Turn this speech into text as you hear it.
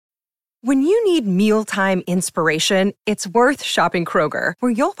When you need mealtime inspiration, it's worth shopping Kroger,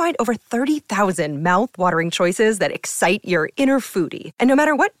 where you'll find over 30,000 mouth-watering choices that excite your inner foodie. And no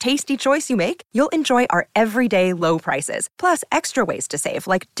matter what tasty choice you make, you'll enjoy our everyday low prices, plus extra ways to save,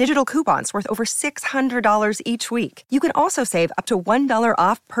 like digital coupons worth over $600 each week. You can also save up to $1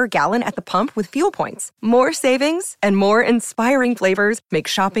 off per gallon at the pump with fuel points. More savings and more inspiring flavors make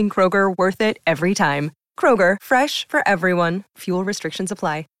shopping Kroger worth it every time. Kroger, fresh for everyone. Fuel restrictions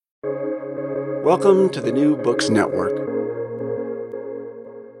apply. Welcome to the New Books Network.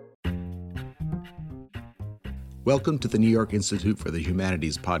 Welcome to the New York Institute for the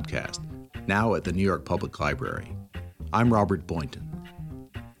Humanities podcast, now at the New York Public Library. I'm Robert Boynton.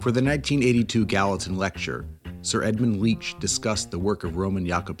 For the 1982 Gallatin Lecture, Sir Edmund Leach discussed the work of Roman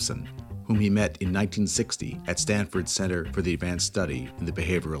Jakobson, whom he met in 1960 at Stanford's Center for the Advanced Study in the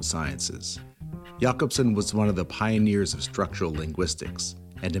Behavioral Sciences. Jakobson was one of the pioneers of structural linguistics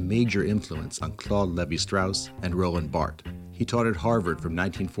and a major influence on Claude Lévi-Strauss and Roland Barthes. He taught at Harvard from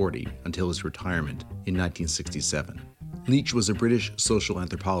 1940 until his retirement in 1967. Leach was a British social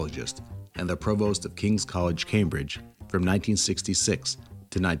anthropologist and the provost of King's College, Cambridge, from 1966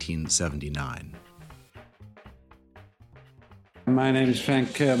 to 1979. My name is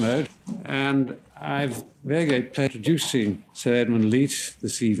Frank Kermode, and I've very great pleasure introducing Sir Edmund Leach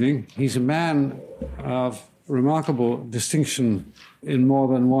this evening. He's a man of remarkable distinction in more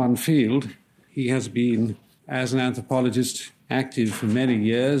than one field. He has been, as an anthropologist, active for many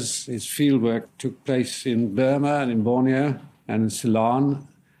years. His fieldwork took place in Burma and in Borneo and in Ceylon,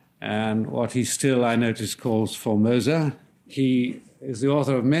 and what he still, I notice, calls Formosa. He is the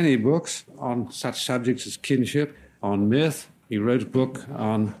author of many books on such subjects as kinship, on myth. He wrote a book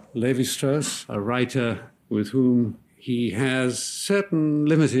on Lévi-Strauss, a writer with whom he has certain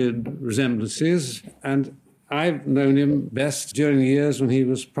limited resemblances, and I've known him best during the years when he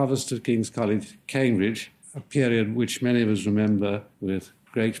was provost of King's College, Cambridge, a period which many of us remember with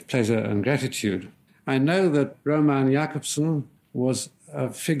great pleasure and gratitude. I know that Roman Jakobson was a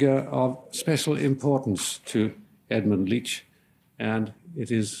figure of special importance to Edmund Leach, and it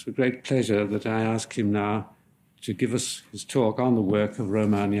is a great pleasure that I ask him now to give us his talk on the work of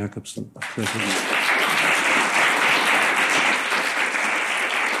Roman Jakobson.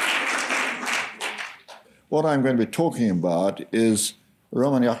 What I'm going to be talking about is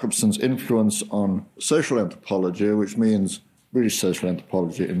Roman Jakobson's influence on social anthropology, which means British social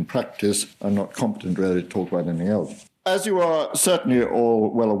anthropology in practice. I'm not competent really to talk about anything else. As you are certainly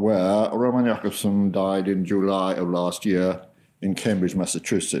all well aware, Roman Jakobson died in July of last year in Cambridge,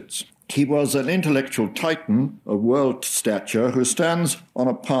 Massachusetts. He was an intellectual titan of world stature who stands on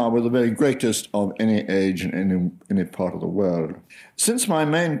a par with the very greatest of any age in any part of the world. Since my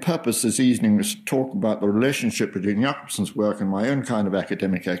main purpose this evening is to talk about the relationship between Jakobson's work and my own kind of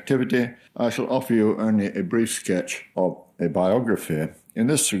academic activity, I shall offer you only a brief sketch of a biography. In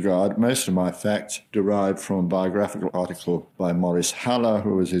this regard, most of my facts derive from a biographical article by Maurice Haller,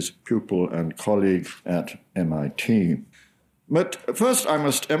 who was his pupil and colleague at MIT. But first I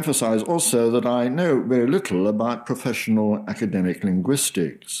must emphasize also that I know very little about professional academic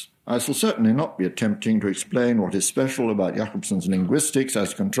linguistics. I shall certainly not be attempting to explain what is special about Jakobson's linguistics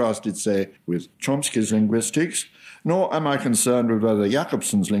as contrasted, say, with Chomsky's linguistics, nor am I concerned with whether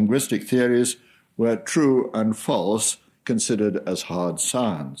Jakobson's linguistic theories were true and false, considered as hard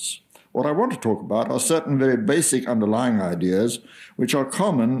science. What I want to talk about are certain very basic underlying ideas which are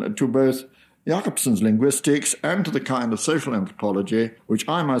common to both Jakobson's linguistics and to the kind of social anthropology which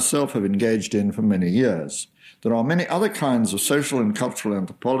I myself have engaged in for many years. There are many other kinds of social and cultural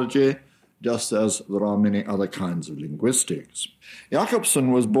anthropology, just as there are many other kinds of linguistics.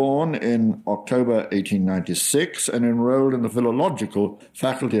 Jakobson was born in October 1896 and enrolled in the philological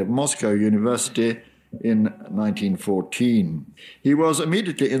faculty of Moscow University in 1914. He was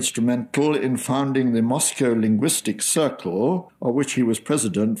immediately instrumental in founding the Moscow Linguistic Circle, of which he was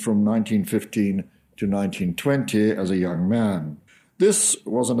president from 1915 to 1920 as a young man. This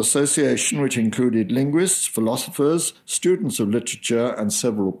was an association which included linguists, philosophers, students of literature, and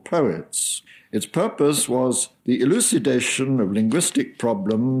several poets. Its purpose was the elucidation of linguistic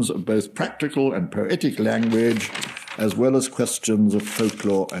problems of both practical and poetic language, as well as questions of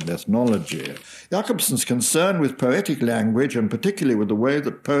folklore and ethnology. Jakobson's concern with poetic language, and particularly with the way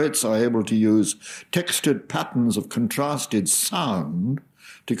that poets are able to use textured patterns of contrasted sound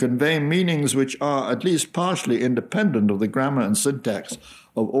to convey meanings which are at least partially independent of the grammar and syntax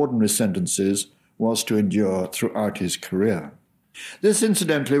of ordinary sentences, was to endure throughout his career. This,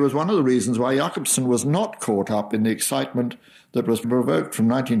 incidentally, was one of the reasons why Jakobson was not caught up in the excitement that was provoked from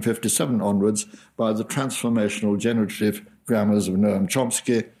 1957 onwards by the transformational generative grammars of Noam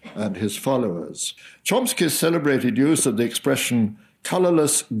Chomsky and his followers. Chomsky's celebrated use of the expression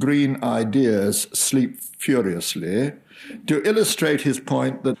 "colorless green ideas sleep furiously" to illustrate his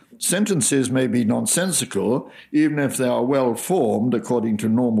point that sentences may be nonsensical, even if they are well formed according to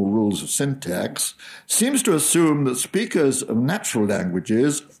normal rules of syntax, seems to assume that speakers of natural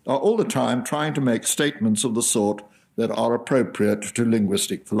languages are all the time trying to make statements of the sort that are appropriate to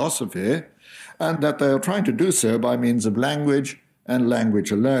linguistic philosophy, and that they are trying to do so by means of language and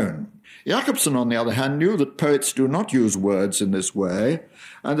language alone. Jakobson, on the other hand, knew that poets do not use words in this way,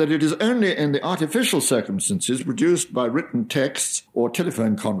 and that it is only in the artificial circumstances produced by written texts or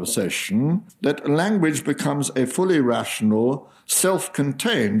telephone conversation that language becomes a fully rational,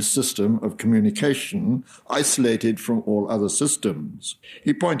 self-contained system of communication, isolated from all other systems.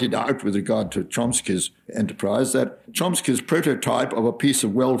 He pointed out, with regard to Chomsky's enterprise, that Chomsky's prototype of a piece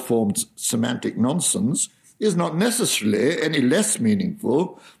of well-formed semantic nonsense is not necessarily any less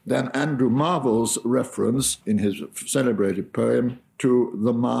meaningful than Andrew Marvell's reference in his celebrated poem to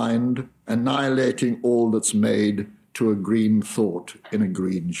the mind annihilating all that's made to a green thought in a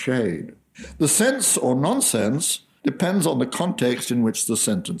green shade. The sense or nonsense depends on the context in which the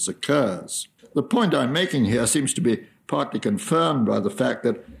sentence occurs. The point I'm making here seems to be partly confirmed by the fact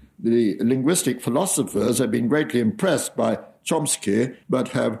that the linguistic philosophers have been greatly impressed by Chomsky, but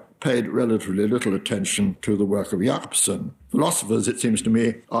have paid relatively little attention to the work of Jakobson. Philosophers, it seems to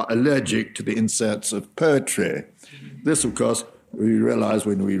me, are allergic to the inserts of poetry. This, of course, we realize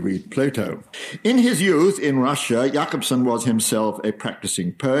when we read Plato. In his youth in Russia, Jakobson was himself a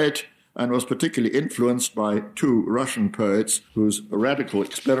practicing poet and was particularly influenced by two Russian poets whose radical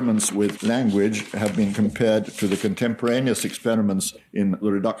experiments with language have been compared to the contemporaneous experiments in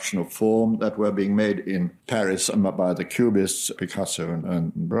the reduction of form that were being made in Paris by the Cubists, Picasso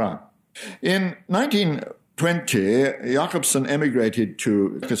and Braque. In 1920, Jakobson emigrated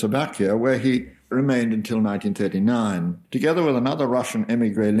to Czechoslovakia, where he remained until 1939. Together with another Russian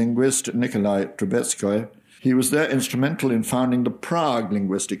émigré linguist, Nikolai Trubetskoy, he was there instrumental in founding the Prague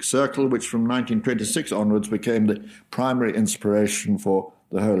Linguistic Circle, which from 1926 onwards became the primary inspiration for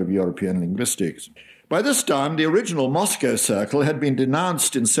the whole of European linguistics. By this time, the original Moscow Circle had been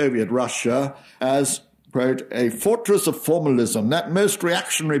denounced in Soviet Russia as, quote, a fortress of formalism, that most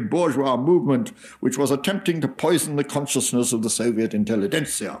reactionary bourgeois movement which was attempting to poison the consciousness of the Soviet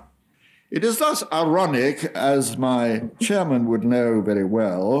intelligentsia. It is thus ironic, as my chairman would know very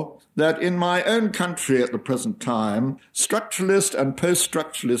well, that in my own country at the present time, structuralist and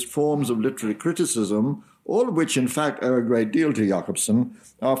post-structuralist forms of literary criticism, all of which in fact owe a great deal to Jakobson,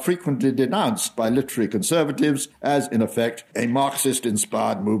 are frequently denounced by literary conservatives as, in effect, a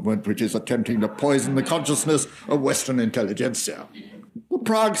Marxist-inspired movement which is attempting to poison the consciousness of Western intelligentsia. The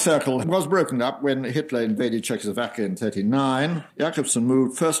Prague Circle was broken up when Hitler invaded Czechoslovakia in 1939. Jakobson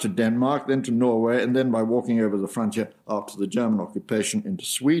moved first to Denmark, then to Norway, and then by walking over the frontier after the German occupation into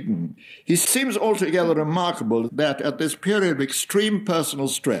Sweden. He seems altogether remarkable that at this period of extreme personal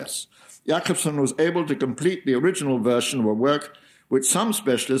stress, Jakobson was able to complete the original version of a work which some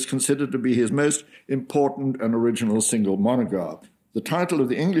specialists consider to be his most important and original single monograph. The title of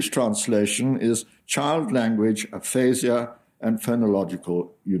the English translation is Child Language, Aphasia, and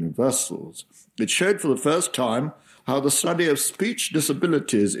Phonological Universals. It showed for the first time how the study of speech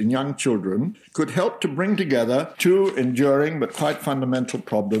disabilities in young children could help to bring together two enduring but quite fundamental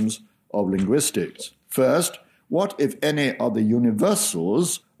problems of linguistics. First, what, if any, are the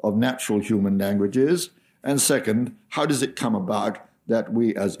universals of natural human languages? And second, how does it come about that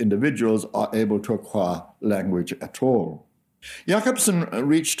we as individuals are able to acquire language at all? Jakobson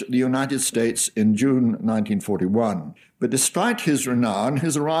reached the United States in June 1941, but despite his renown,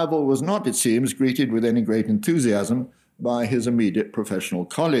 his arrival was not, it seems, greeted with any great enthusiasm by his immediate professional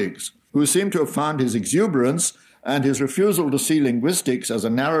colleagues, who seemed to have found his exuberance and his refusal to see linguistics as a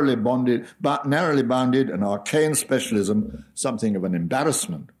narrowly bounded and arcane specialism something of an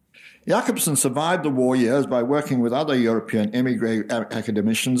embarrassment. Jakobson survived the war years by working with other European émigré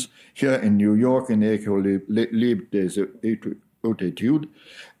academicians here in New York in the École Libre des Hautes Études,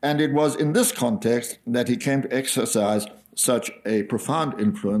 and it was in this context that he came to exercise such a profound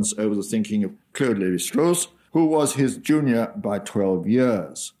influence over the thinking of Claude Lévi-Strauss, who was his junior by 12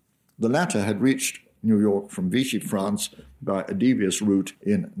 years. The latter had reached New York from Vichy, France, by a devious route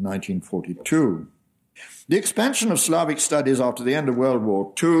in 1942. The expansion of Slavic studies after the end of World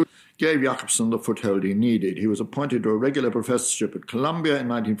War II gave Jakobson the foothold he needed. He was appointed to a regular professorship at Columbia in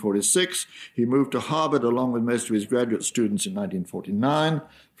 1946. He moved to Harvard along with most of his graduate students in 1949.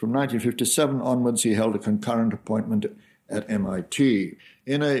 From 1957 onwards, he held a concurrent appointment at MIT.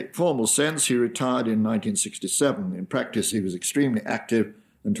 In a formal sense, he retired in 1967. In practice, he was extremely active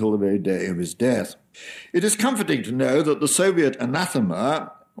until the very day of his death. It is comforting to know that the Soviet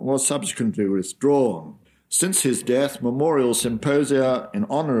anathema was subsequently withdrawn. Since his death, memorial symposia in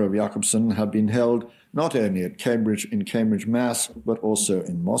honor of Jakobson have been held not only at Cambridge, in Cambridge, Mass., but also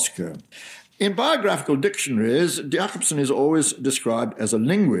in Moscow. In biographical dictionaries, Jakobson is always described as a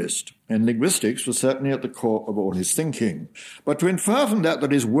linguist, and linguistics was certainly at the core of all his thinking. But to infer from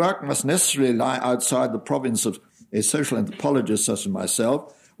that his work must necessarily lie outside the province of a social anthropologist such as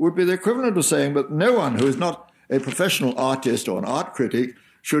myself would be the equivalent of saying that no one who is not a professional artist or an art critic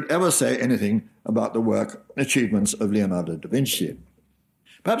should ever say anything about the work and achievements of Leonardo da Vinci.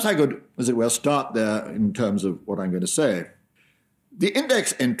 Perhaps I could, as it were, start there in terms of what I'm going to say. The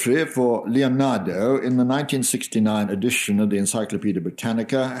index entry for Leonardo in the 1969 edition of the Encyclopaedia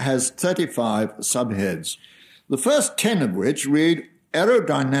Britannica has 35 subheads, the first 10 of which read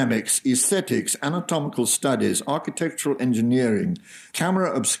aerodynamics, aesthetics, anatomical studies, architectural engineering,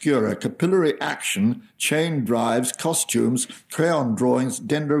 camera obscura, capillary action, chain drives, costumes, crayon drawings,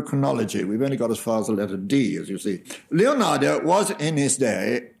 dendrochronology. We've only got as far as the letter D, as you see. Leonardo was, in his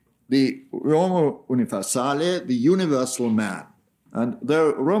day, the uomo universale, the universal man. And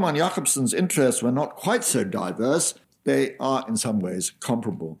though Roman Jakobson's interests were not quite so diverse, they are in some ways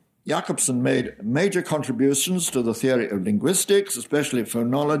comparable. Jakobson made major contributions to the theory of linguistics, especially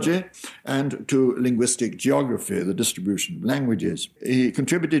phonology, and to linguistic geography, the distribution of languages. He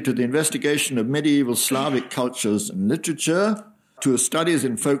contributed to the investigation of medieval Slavic cultures and literature, to studies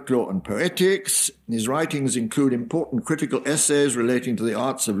in folklore and poetics. His writings include important critical essays relating to the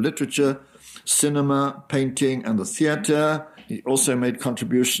arts of literature, cinema, painting, and the theatre. He also made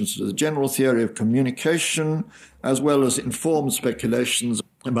contributions to the general theory of communication, as well as informed speculations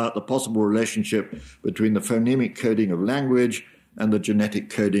about the possible relationship between the phonemic coding of language and the genetic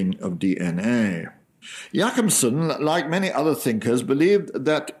coding of DNA. Jakobson, like many other thinkers, believed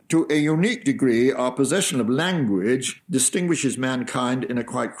that to a unique degree our possession of language distinguishes mankind in a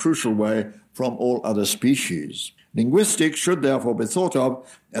quite crucial way from all other species. Linguistics should therefore be thought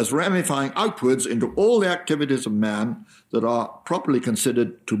of as ramifying outwards into all the activities of man that are properly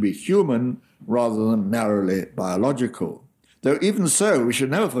considered to be human rather than narrowly biological. Though even so, we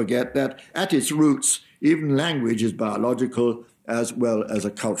should never forget that at its roots, even language is biological as well as a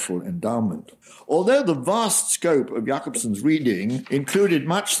cultural endowment. Although the vast scope of Jakobson's reading included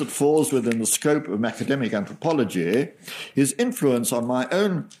much that falls within the scope of academic anthropology, his influence on my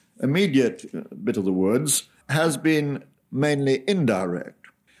own immediate bit of the woods has been mainly indirect.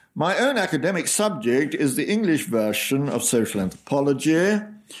 My own academic subject is the English version of social anthropology.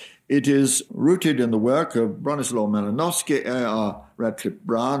 It is rooted in the work of Bronislaw Malinowski, A.R. Radcliffe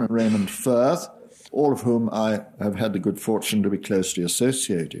Brown, and Raymond Firth, all of whom I have had the good fortune to be closely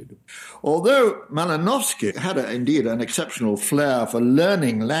associated. Although Malinowski had indeed an exceptional flair for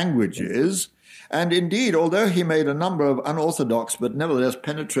learning languages, and indeed, although he made a number of unorthodox but nevertheless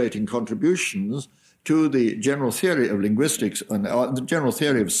penetrating contributions to the general theory of linguistics and the general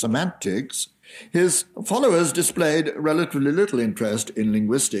theory of semantics, his followers displayed relatively little interest in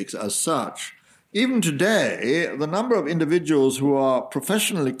linguistics as such. Even today, the number of individuals who are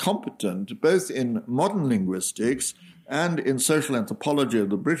professionally competent, both in modern linguistics and in social anthropology of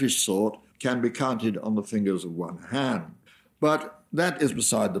the British sort, can be counted on the fingers of one hand. But that is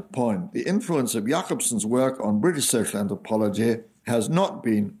beside the point. The influence of Jakobson's work on British social anthropology has not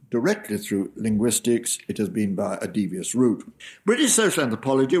been directly through linguistics, it has been by a devious route. British social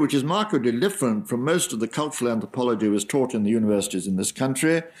anthropology, which is markedly different from most of the cultural anthropology was taught in the universities in this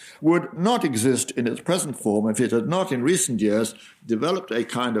country, would not exist in its present form if it had not in recent years developed a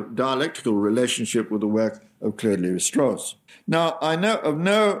kind of dialectical relationship with the work of Claude Lévi-Strauss. Now, I know of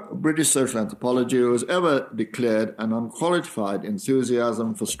no British social anthropology who has ever declared an unqualified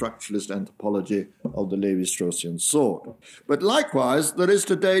enthusiasm for structuralist anthropology of the Lévi-Straussian sort. But likewise, there is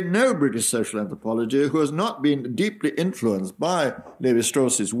today no British social anthropology who has not been deeply influenced by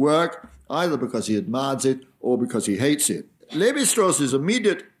Lévi-Strauss's work, either because he admires it or because he hates it. Lévi-Strauss's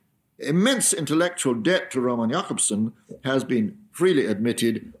immense intellectual debt to Roman Jakobson has been freely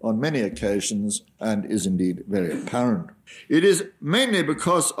admitted on many occasions and is indeed very apparent. It is mainly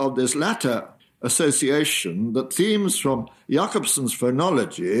because of this latter association that themes from Jakobson's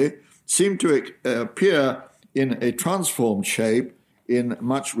phonology seem to appear in a transformed shape in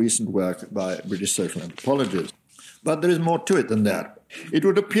much recent work by British social anthropologists. But there is more to it than that. It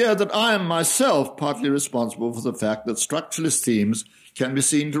would appear that I am myself partly responsible for the fact that structuralist themes can be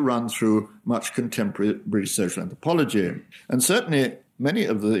seen to run through much contemporary British social anthropology. And certainly many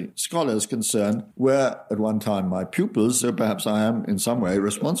of the scholars concerned were at one time my pupils, so perhaps I am in some way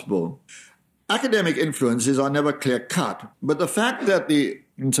responsible. Academic influences are never clear-cut, but the fact that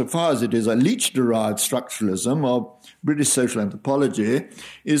insofar as it is a Leach-derived structuralism of British social anthropology,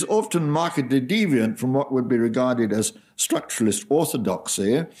 is often markedly deviant from what would be regarded as structuralist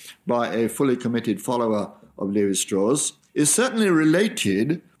orthodoxy by a fully committed follower of Lévi-Strauss, is certainly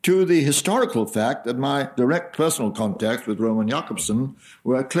related to the historical fact that my direct personal contacts with Roman Jakobson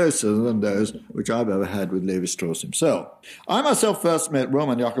were closer than those which I've ever had with Lévi-Strauss himself. I myself first met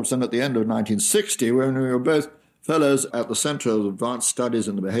Roman Jakobson at the end of 1960 when we were both fellows at the Center of Advanced Studies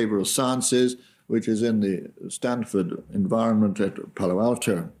in the Behavioral Sciences, which is in the Stanford environment at Palo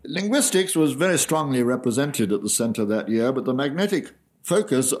Alto. Linguistics was very strongly represented at the center that year, but the magnetic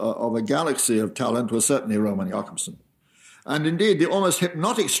focus of a galaxy of talent was certainly Roman Jakobson. And indeed, the almost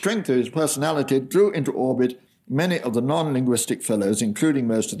hypnotic strength of his personality drew into orbit many of the non-linguistic fellows, including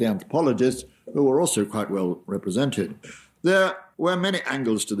most of the anthropologists, who were also quite well represented. There were many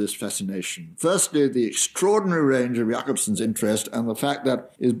angles to this fascination. Firstly, the extraordinary range of Jakobson's interest and the fact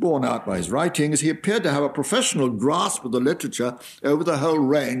that is borne out by his writings. He appeared to have a professional grasp of the literature over the whole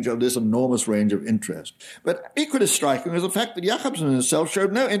range of this enormous range of interest. But equally striking was the fact that Jakobson himself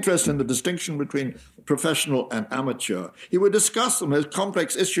showed no interest in the distinction between professional and amateur. He would discuss the most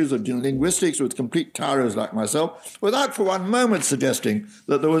complex issues of linguistics with complete tyros like myself, without for one moment suggesting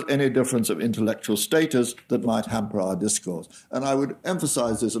that there was any difference of intellectual status that might hamper our discourse. And I would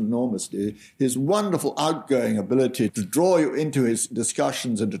emphasize this enormously, his wonderful outgoing ability to draw you into his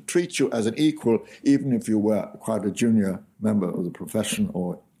discussions and to treat you as an equal, even if you were quite a junior member of the profession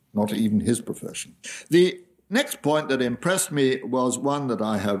or not even his profession. The next point that impressed me was one that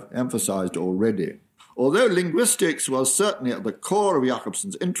I have emphasized already. Although linguistics was certainly at the core of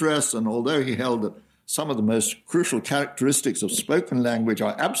Jakobson's interests, and although he held that some of the most crucial characteristics of spoken language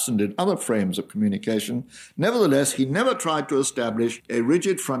are absent in other frames of communication, nevertheless, he never tried to establish a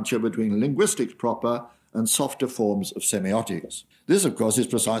rigid frontier between linguistics proper and softer forms of semiotics. This, of course, is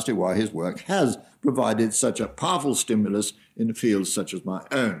precisely why his work has provided such a powerful stimulus in fields such as my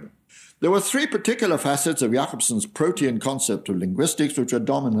own. There were three particular facets of Jakobson's protean concept of linguistics which were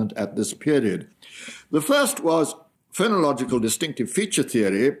dominant at this period. The first was phonological distinctive feature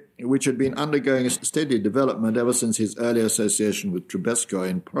theory, which had been undergoing a steady development ever since his early association with Trubetskoy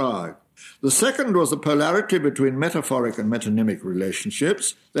in Prague. The second was the polarity between metaphoric and metonymic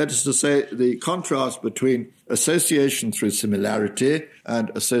relationships, that is to say, the contrast between association through similarity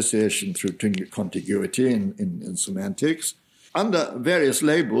and association through contiguity in semantics, under various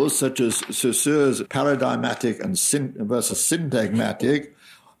labels such as Saussure's paradigmatic and versus syntagmatic.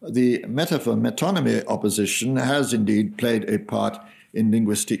 The metaphor-metonymy opposition has indeed played a part in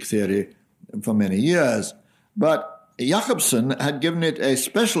linguistic theory for many years, but Jakobson had given it a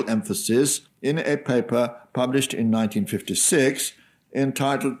special emphasis in a paper published in 1956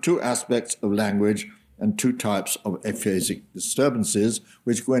 entitled Two Aspects of Language and Two Types of Aphasic Disturbances,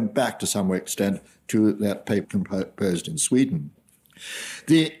 which went back to some extent to that paper composed in Sweden.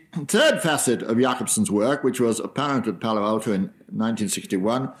 The third facet of Jakobson's work, which was apparent at Palo Alto in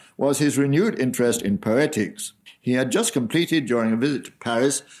 1961, was his renewed interest in poetics. He had just completed, during a visit to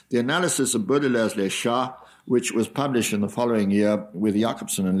Paris, the analysis of Baudelaire's Les Chats, which was published in the following year with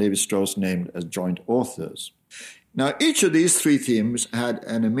Jakobson and Lévi-Strauss named as joint authors. Now, each of these three themes had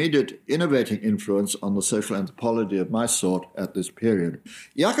an immediate innovating influence on the social anthropology of my sort at this period.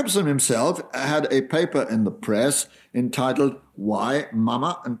 Jakobson himself had a paper in the press entitled Why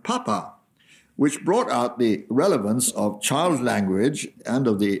Mama and Papa, which brought out the relevance of child language and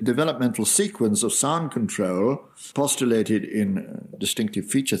of the developmental sequence of sound control postulated in distinctive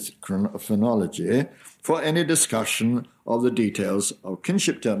feature phonology for any discussion of the details of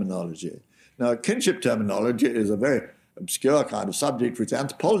kinship terminology. Now, kinship terminology is a very obscure kind of subject which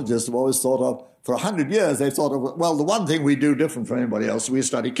anthropologists have always thought of. For 100 years, they've thought of, well, the one thing we do different from anybody else, we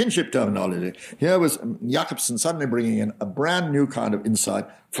study kinship terminology. Here was Jakobson suddenly bringing in a brand new kind of insight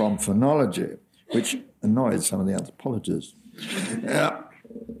from phonology, which annoyed some of the anthropologists.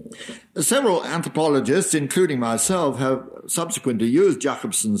 Several anthropologists, including myself, have subsequently used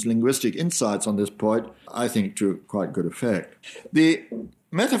Jakobson's linguistic insights on this point, I think, to quite good effect. The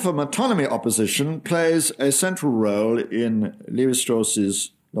metaphor-metonymy opposition plays a central role in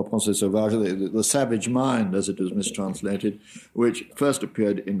Lévi-Strauss's La Pensée Sauvage, the savage mind, as it is mistranslated, which first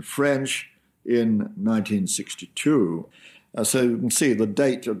appeared in French in 1962. So you can see the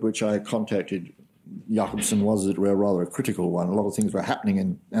date at which I contacted Jakobson was, as it were, rather a critical one. A lot of things were happening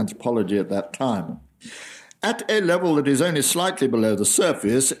in anthropology at that time. At a level that is only slightly below the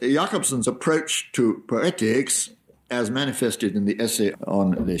surface, Jakobson's approach to poetics as manifested in the essay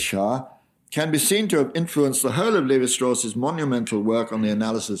on Les Chats, can be seen to have influenced the whole of Lévi-Strauss's monumental work on the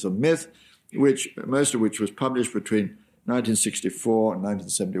analysis of myth, most of which was published between 1964 and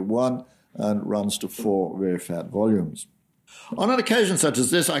 1971 and runs to 4 very fat volumes. On an occasion such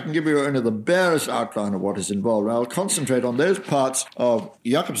as this, I can give you only the barest outline of what is involved. I'll concentrate on those parts of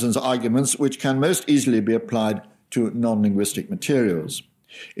Jakobson's arguments which can most easily be applied to non-linguistic materials.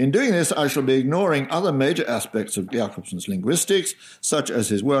 In doing this, I shall be ignoring other major aspects of Jakobson's linguistics, such as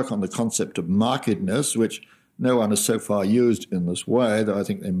his work on the concept of markedness, which no one has so far used in this way, though I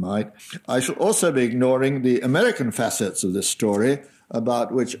think they might. I shall also be ignoring the American facets of this story,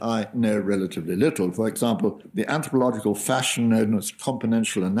 about which I know relatively little. For example, the anthropological fashion known as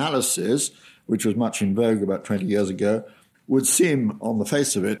componential analysis, which was much in vogue about 20 years ago, would seem, on the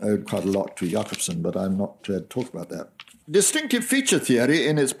face of it, owed quite a lot to Jakobson, but I'm not prepared to talk about that. Distinctive feature theory,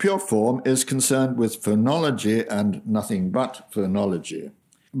 in its pure form, is concerned with phonology and nothing but phonology.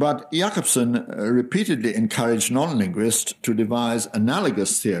 But Jakobson repeatedly encouraged non-linguists to devise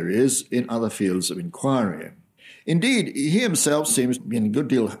analogous theories in other fields of inquiry. Indeed, he himself seems to be a good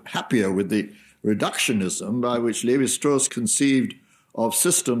deal happier with the reductionism by which Lévi-Strauss conceived of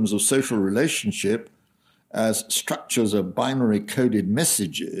systems of social relationship as structures of binary coded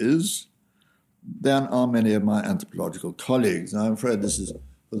messages than are many of my anthropological colleagues. Now, I'm afraid this is,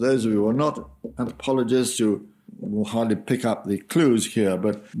 for those of you who are not anthropologists who will hardly pick up the clues here,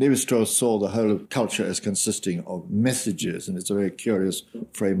 but Lévi-Strauss saw the whole of culture as consisting of messages, and it's a very curious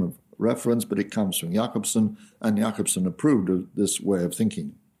frame of reference, but it comes from Jakobson, and Jakobson approved of this way of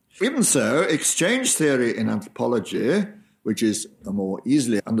thinking. Even so, exchange theory in anthropology, which is a more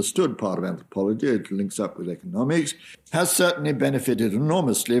easily understood part of anthropology, it links up with economics, has certainly benefited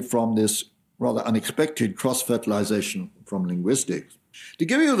enormously from this rather unexpected cross-fertilization from linguistics. To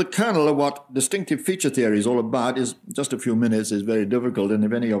give you the kernel of what distinctive feature theory is all about is just a few minutes, is very difficult, and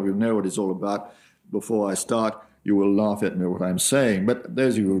if any of you know what it's all about, before I start, you will laugh at me what I'm saying, but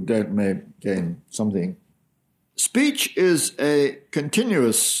those of you who don't may gain something. Speech is a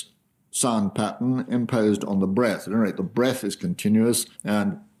continuous sound pattern imposed on the breath. At any rate, the breath is continuous,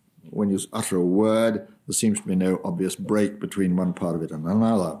 and when you utter a word, there seems to be no obvious break between one part of it and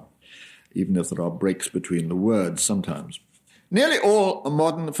another, even if there are breaks between the words sometimes. Nearly all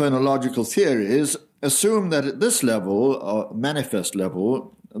modern phonological theories assume that at this level, or manifest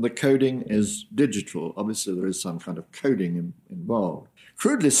level, the coding is digital. Obviously, there is some kind of coding involved.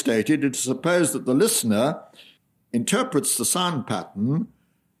 Crudely stated, it is supposed that the listener interprets the sound pattern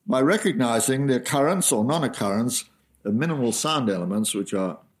by recognizing the occurrence or non-occurrence of minimal sound elements, which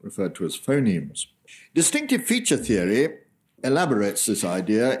are referred to as phonemes. Distinctive feature theory elaborates this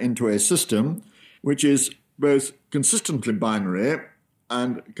idea into a system which is both consistently binary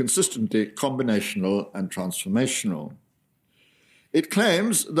and consistently combinational and transformational. It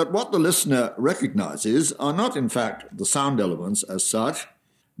claims that what the listener recognizes are not, in fact, the sound elements as such,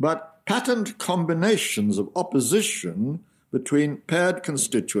 but patterned combinations of opposition between paired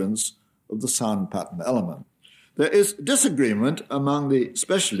constituents of the sound pattern element. There is disagreement among the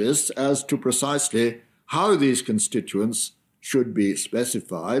specialists as to precisely how these constituents should be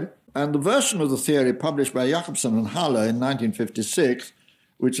specified, and the version of the theory published by Jakobson and Haller in 1956,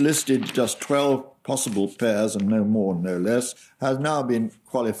 which listed just 12 possible pairs and no more, no less, has now been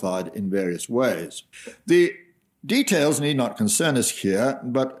qualified in various ways. The details need not concern us here,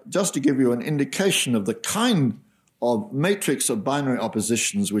 but just to give you an indication of the kind of matrix of binary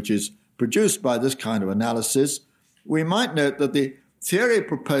oppositions which is produced by this kind of analysis, we might note that the theory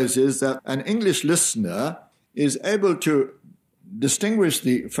proposes that an English listener is able to distinguish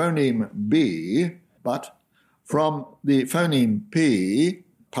the phoneme B, but, from the phoneme P,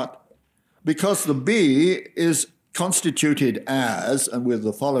 put, because the B is constituted as, and with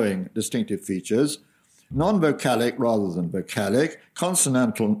the following distinctive features, non-vocalic rather than vocalic,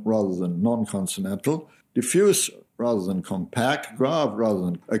 consonantal rather than non-consonantal, diffuse rather than compact, grave rather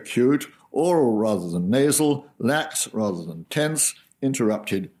than acute, oral rather than nasal, lax rather than tense,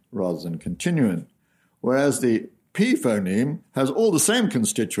 interrupted rather than continuant. Whereas the P phoneme has all the same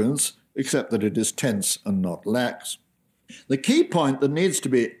constituents, except that it is tense and not lax. The key point that needs to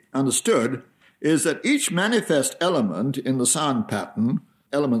be understood is that each manifest element in the sound pattern,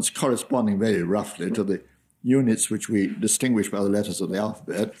 elements corresponding very roughly to the units which we distinguish by the letters of the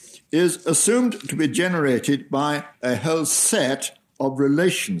alphabet, is assumed to be generated by a whole set of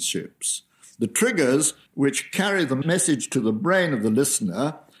relationships. The triggers which carry the message to the brain of the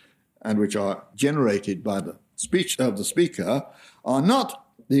listener and which are generated by the speech of the speaker are not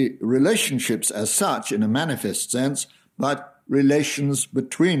the relationships as such in a manifest sense, but relations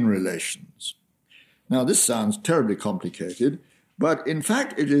between relations. Now, this sounds terribly complicated, but in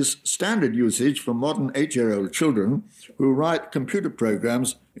fact it is standard usage for modern 8-year-old children who write computer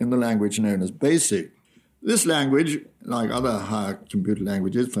programs in the language known as BASIC. This language, like other higher computer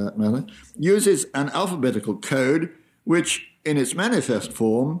languages for that matter, uses an alphabetical code which, in its manifest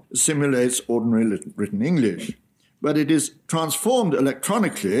form, simulates ordinary written English. But it is transformed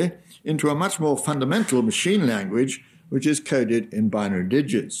electronically into a much more fundamental machine language which is coded in binary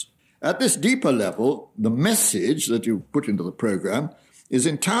digits. At this deeper level, the message that you put into the program is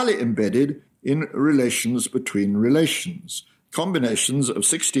entirely embedded in relations between relations. Combinations of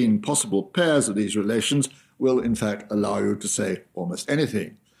 16 possible pairs of these relations will, in fact, allow you to say almost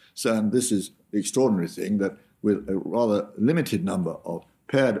anything. So, and this is the extraordinary thing, that with a rather limited number of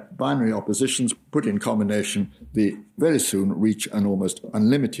paired binary oppositions put in combination, they very soon reach an almost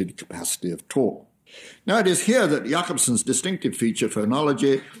unlimited capacity of talk. Now, it is here that Jakobson's distinctive feature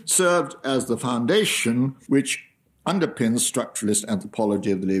phonology served as the foundation which underpins structuralist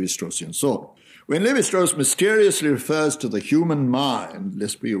anthropology of the Levi-Straussian sort. When Levi-Strauss mysteriously refers to the human mind,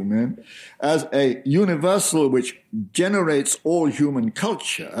 l'esprit humain, as a universal which generates all human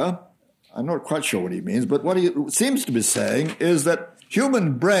culture, I'm not quite sure what he means, but what he seems to be saying is that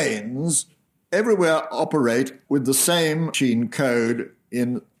human brains everywhere operate with the same machine code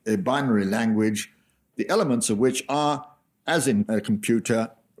in a binary language, the elements of which are, as in a computer,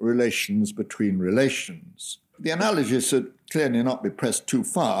 relations between relations. The analogy should clearly not be pressed too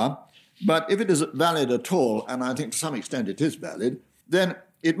far, but if it is valid at all, and I think to some extent it is valid, then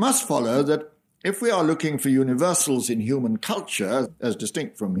it must follow that if we are looking for universals in human culture, as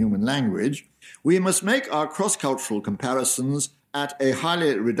distinct from human language, we must make our cross-cultural comparisons at a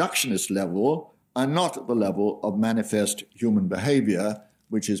highly reductionist level and not at the level of manifest human behavior,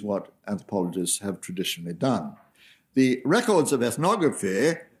 which is what anthropologists have traditionally done. The records of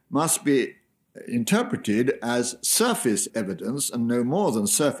ethnography must be interpreted as surface evidence and no more than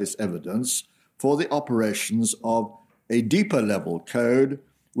surface evidence for the operations of a deeper level code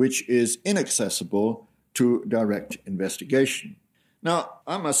which is inaccessible to direct investigation. Now,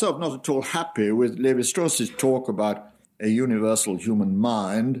 I'm myself not at all happy with Levi-Strauss's talk about a universal human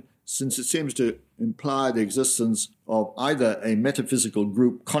mind, since it seems to imply the existence of either a metaphysical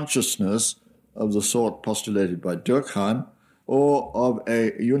group consciousness of the sort postulated by Durkheim, or of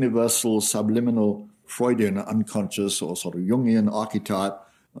a universal subliminal Freudian unconscious or sort of Jungian archetype,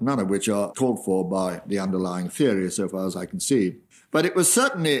 none of which are called for by the underlying theory, so far as I can see. But it was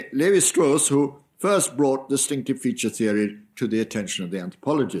certainly Levi-Strauss who first brought distinctive feature theory to the attention of the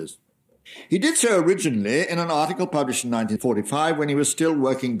anthropologists. He did so originally in an article published in 1945 when he was still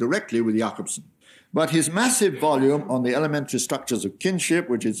working directly with Jakobson. But his massive volume on the elementary structures of kinship,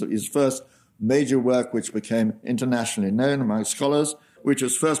 which is his first major work which became internationally known among scholars, which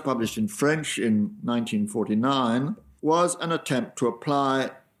was first published in French in 1949, was an attempt to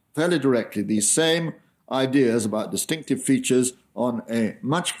apply fairly directly these same ideas about distinctive features on a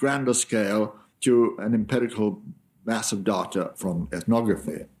much grander scale to an empirical mass of data from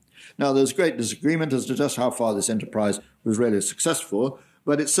ethnography. Now, there's great disagreement as to just how far this enterprise was really successful,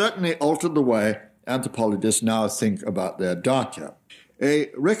 but it certainly altered the way anthropologists now think about their data.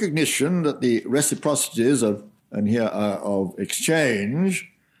 A recognition that the reciprocities of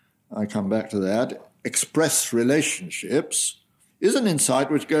exchange, I come back to that, express relationships, is an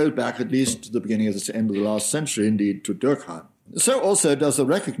insight which goes back at least to the beginning of the end of the last century, indeed to Durkheim. So also does the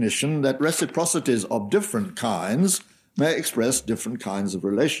recognition that reciprocities of different kinds may express different kinds of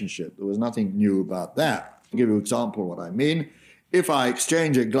relationship. There was nothing new about that. I'll give you an example of what I mean. If I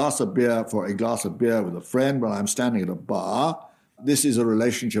exchange a glass of beer for a glass of beer with a friend when I'm standing at a bar, this is a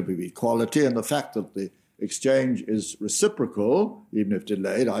relationship of equality, and the fact that the exchange is reciprocal, even if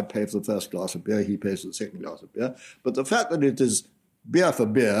delayed, I pay for the first glass of beer, he pays for the second glass of beer, but the fact that it is beer for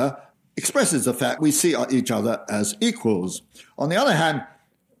beer expresses the fact we see each other as equals. On the other hand,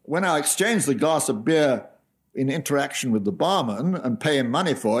 when I exchange the glass of beer in interaction with the barman and pay him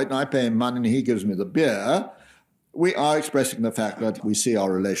money for it, and I pay him money and he gives me the beer, we are expressing the fact that we see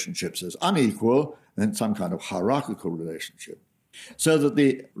our relationships as unequal and some kind of hierarchical relationship. So that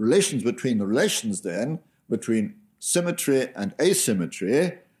the relations between the relations then, between symmetry and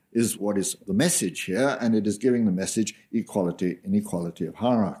asymmetry, is what is the message here, and it is giving the message equality, inequality of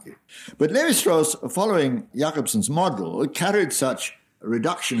hierarchy. But Levi-Strauss, following Jakobson's model, carried such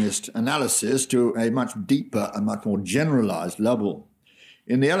reductionist analysis to a much deeper and much more generalized level.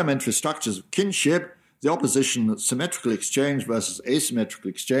 In the elementary structures of kinship, the opposition that symmetrical exchange versus asymmetrical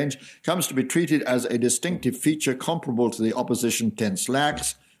exchange comes to be treated as a distinctive feature comparable to the opposition tense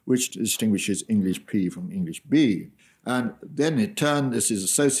lax, which distinguishes English P from English B. And then in turn, this is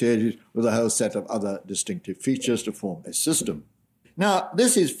associated with a whole set of other distinctive features to form a system. Now,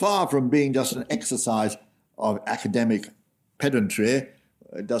 this is far from being just an exercise of academic pedantry,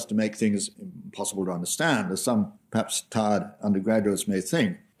 just to make things impossible to understand, as some perhaps tired undergraduates may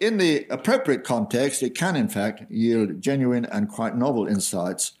think. In the appropriate context, it can, in fact, yield genuine and quite novel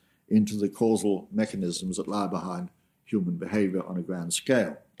insights into the causal mechanisms that lie behind human behavior on a grand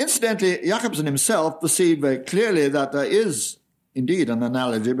scale. Incidentally, Jakobson himself perceived very clearly that there is indeed an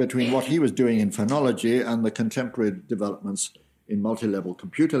analogy between what he was doing in phonology and the contemporary developments in multi-level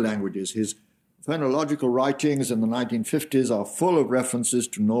computer languages. His phonological writings in the 1950s are full of references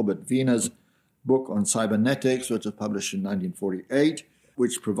to Norbert Wiener's book on cybernetics, which was published in 1948,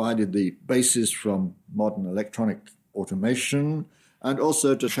 which provided the basis from modern electronic automation, and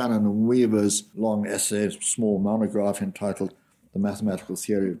also to Shannon and Weaver's long essay, small monograph entitled The Mathematical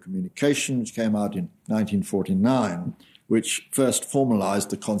Theory of Communication, which came out in 1949, which first formalized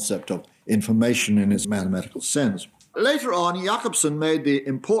the concept of information in its mathematical sense. Later on, Jakobson made the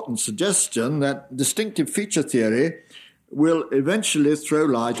important suggestion that distinctive feature theory will eventually throw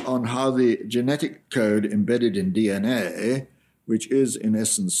light on how the genetic code embedded in DNA, which is in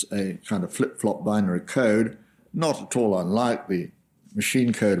essence a kind of flip-flop binary code, not at all unlike the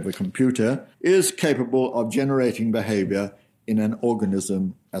machine code of a computer, is capable of generating behavior in an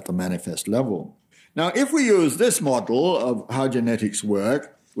organism at the manifest level. Now, if we use this model of how genetics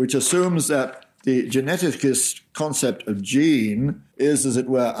work, which assumes that the geneticist concept of gene is, as it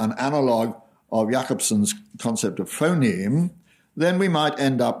were, an analog of Jakobson's concept of phoneme, then we might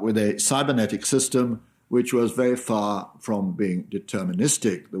end up with a cybernetic system which was very far from being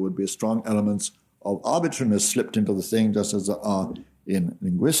deterministic. There would be strong elements of arbitrariness slipped into the thing, just as there are in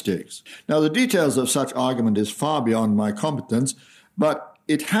linguistics. Now, the details of such argument is far beyond my competence, but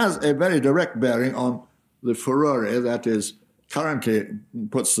it has a very direct bearing on the furore that is currently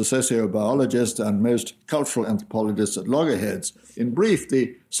puts the sociobiologists and most cultural anthropologists at loggerheads. In brief,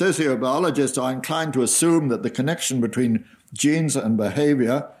 the sociobiologists are inclined to assume that the connection between genes and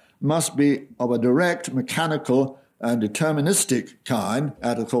behavior must be of a direct, mechanical, and deterministic kind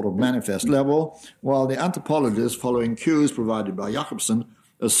at a sort of manifest level, while the anthropologists, following cues provided by Jakobson,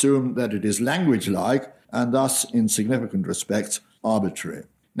 assume that it is language-like and thus, in significant respects, arbitrary.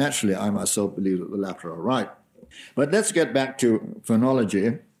 Naturally, I myself believe that the latter are right. But let's get back to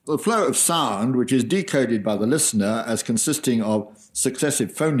phonology. The flow of sound, which is decoded by the listener as consisting of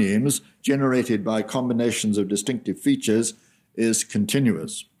successive phonemes generated by combinations of distinctive features, is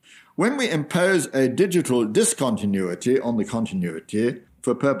continuous. When we impose a digital discontinuity on the continuity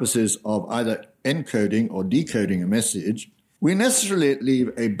for purposes of either encoding or decoding a message, we necessarily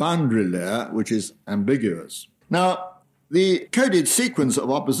leave a boundary layer which is ambiguous. Now, the coded sequence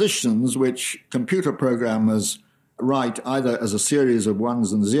of oppositions which computer programmers write either as a series of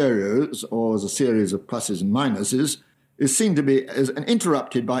ones and zeros or as a series of pluses and minuses is seen to be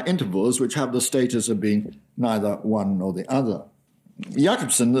interrupted by intervals which have the status of being neither one nor the other.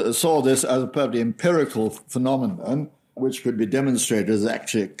 Jakobson saw this as a perfectly empirical phenomenon which could be demonstrated as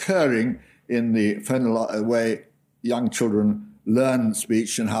actually occurring in the way young children learn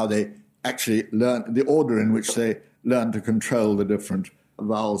speech and how they actually learn the order in which they learn to control the different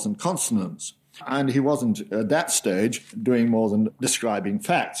vowels and consonants. And he wasn't at that stage doing more than describing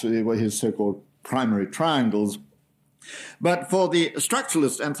facts. They were his so-called primary triangles. But for the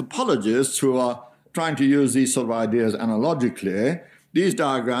structuralist anthropologists who are trying to use these sort of ideas analogically, these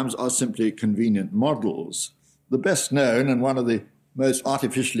diagrams are simply convenient models. The best known and one of the most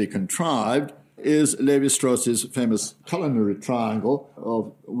artificially contrived is Lévi-Strauss's famous culinary triangle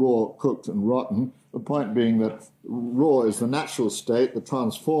of raw, cooked, and rotten, the point being that raw is the natural state, the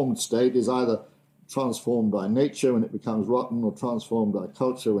transformed state is either transformed by nature when it becomes rotten or transformed by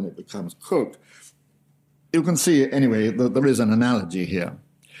culture when it becomes cooked. You can see, anyway, that there is an analogy here.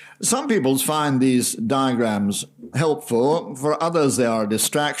 Some people find these diagrams helpful. For others, they are a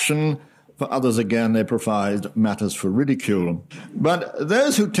distraction. For others, again, they provide matters for ridicule. But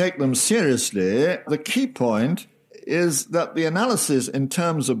those who take them seriously, the key point is that the analysis in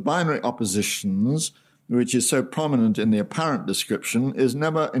terms of binary oppositions, which is so prominent in the apparent description, is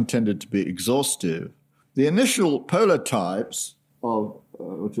never intended to be exhaustive. The initial polar types,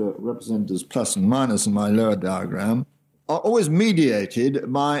 which are represented as plus and minus in my lower diagram, are always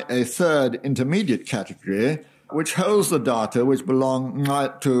mediated by a third intermediate category, which holds the data which belong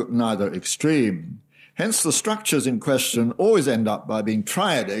to neither extreme. Hence, the structures in question always end up by being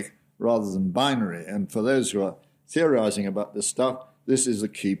triadic rather than binary. And for those who are theorizing about this stuff, this is the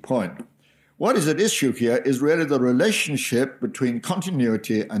key point. What is at issue here is really the relationship between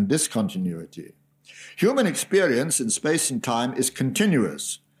continuity and discontinuity. Human experience in space and time is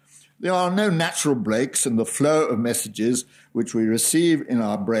continuous. There are no natural breaks in the flow of messages which we receive in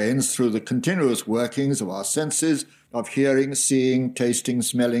our brains through the continuous workings of our senses of hearing, seeing, tasting,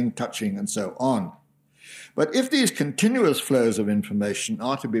 smelling, touching, and so on. But if these continuous flows of information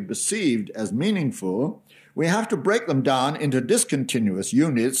are to be perceived as meaningful, we have to break them down into discontinuous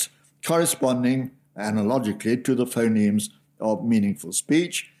units corresponding analogically to the phonemes of meaningful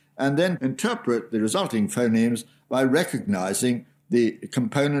speech, and then interpret the resulting phonemes by recognizing the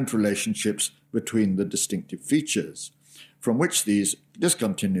component relationships between the distinctive features from which these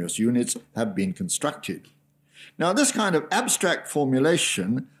discontinuous units have been constructed. Now, this kind of abstract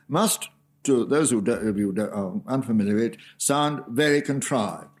formulation must, to those who are unfamiliar with it, sound very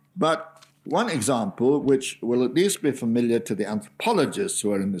contrived. But one example, which will at least be familiar to the anthropologists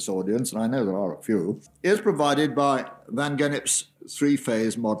who are in this audience, and I know there are a few, is provided by Van Gennep's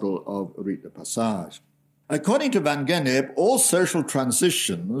three-phase model of rite de passage. According to Van Gennep, all social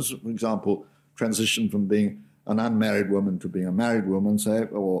transitions, for example, transition from being an unmarried woman to being a married woman, say,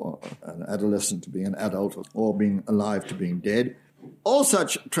 or an adolescent to being an adult, or being alive to being dead, all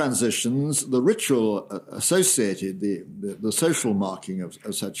such transitions, the ritual associated, the social marking of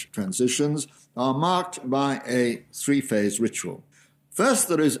such transitions, are marked by a three-phase ritual. First,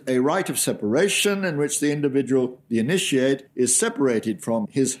 there is a rite of separation in which the individual, the initiate, is separated from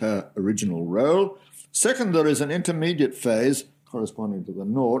his/her original role. Second, there is an intermediate phase, corresponding to the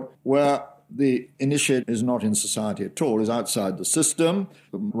naught, where the initiate is not in society at all, is outside the system,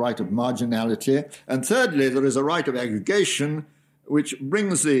 the rite of marginality. And thirdly, there is a rite of aggregation, which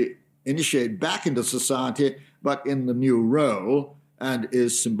brings the initiate back into society, but in the new role, and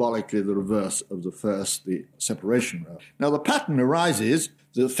is symbolically the reverse of the first, the separation role. Now, the pattern arises,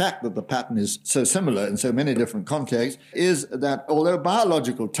 the fact that the pattern is so similar in so many different contexts, is that although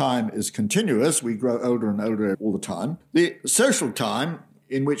biological time is continuous, we grow older and older all the time, the social time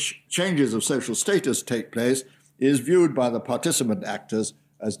in which changes of social status take place is viewed by the participant actors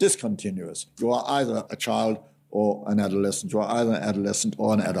as discontinuous. You are either a child or an adolescent. You are either an adolescent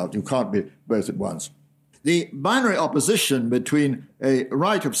or an adult. You can't be both at once. The binary opposition between a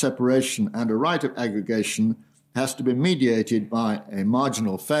rite of separation and a rite of aggregation has to be mediated by a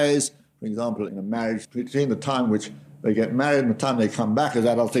marginal phase. For example, in a marriage, between the time which they get married and the time they come back as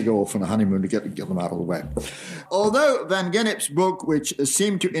adults, they go off on a honeymoon to get them out of the way. Although Van Gennep's book, which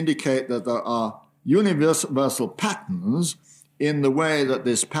seemed to indicate that there are universal patterns in the way that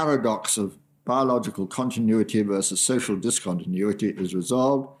this paradox of biological continuity versus social discontinuity is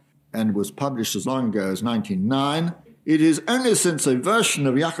resolved, and was published as long ago as 1909, it is only since a version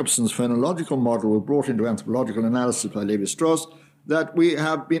of Jacobson's phonological model was brought into anthropological analysis by Levi-Strauss that we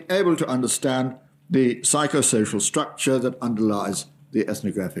have been able to understand the psychosocial structure that underlies the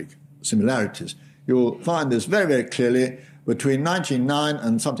ethnographic similarities. You'll find this very, very clearly. Between 1909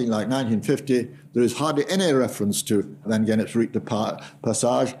 and something like 1950, there is hardly any reference to Van Gennep's rite de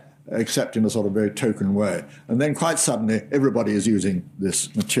passage, except in a sort of very token way. And then quite suddenly, everybody is using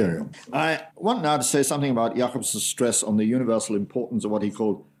this material. I want now to say something about Jacobson's stress on the universal importance of what he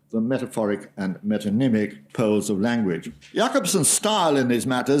called the metaphoric and metonymic poles of language. Jacobson's style in these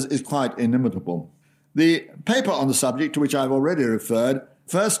matters is quite inimitable. The paper on the subject, to which I've already referred,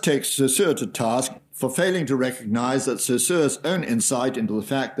 first takes Saussure to task for failing to recognize that Saussure's own insight into the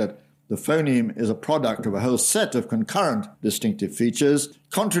fact that the phoneme is a product of a whole set of concurrent distinctive features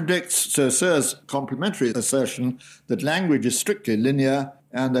contradicts Saussure's complementary assertion that language is strictly linear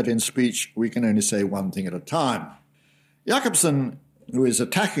and that in speech we can only say one thing at a time. Jacobson, who is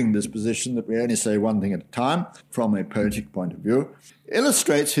attacking this position that we only say one thing at a time from a poetic point of view,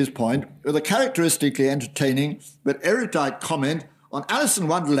 illustrates his point with a characteristically entertaining but erudite comment on Alice in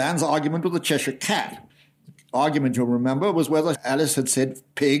Wonderland's argument with the Cheshire Cat. The argument, you'll remember, was whether Alice had said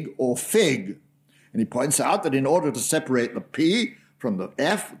pig or fig. And he points out that in order to separate the P from the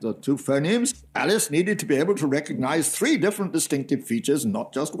F, the two phonemes, Alice needed to be able to recognize three different distinctive features,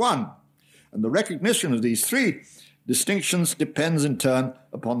 not just one. And the recognition of these three distinctions depends in turn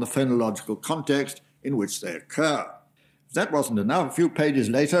upon the phonological context in which they occur. If that wasn't enough, a few pages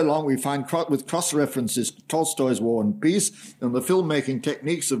later, along we find with cross-references to Tolstoy's War and Peace and the filmmaking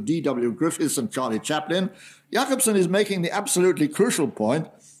techniques of D.W. Griffiths and Charlie Chaplin, Jacobson is making the absolutely crucial point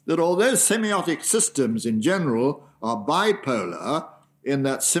that although semiotic systems in general are bipolar in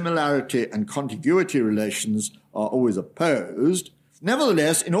that similarity and contiguity relations are always opposed,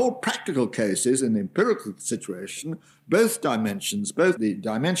 nevertheless, in all practical cases, in the empirical situation, both dimensions, both the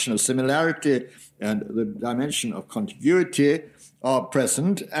dimension of similarity and the dimension of contiguity are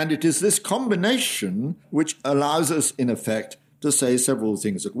present, and it is this combination which allows us, in effect, to say several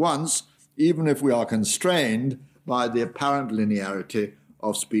things at once, even if we are constrained by the apparent linearity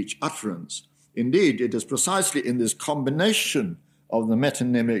of speech utterance. Indeed, it is precisely in this combination of the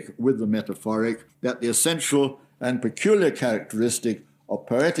metonymic with the metaphoric that the essential and peculiar characteristic of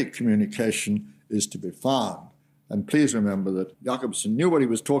poetic communication is to be found. And please remember that Jakobson knew what he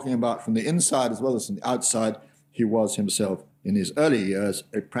was talking about from the inside as well as from the outside. He was himself, in his early years,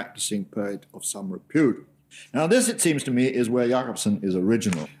 a practicing poet of some repute. Now this, it seems to me, is where Jakobson is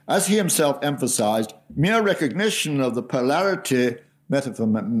original. As he himself emphasized, mere recognition of the polarity, metaphor,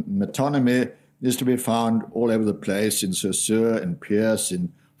 metonymy, is to be found all over the place, in Saussure, in Peirce,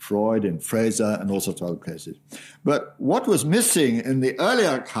 in Freud, in Fraser, and all sorts of other places. But what was missing in the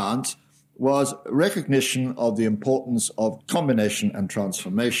earlier accounts was recognition of the importance of combination and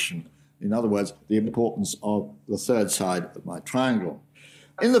transformation. In other words, the importance of the third side of my triangle.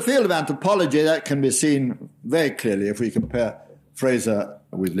 In the field of anthropology, that can be seen very clearly if we compare Fraser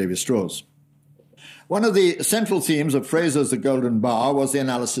with Lévi-Strauss. One of the central themes of Fraser's The Golden Bough was the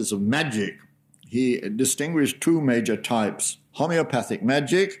analysis of magic. He distinguished two major types: homeopathic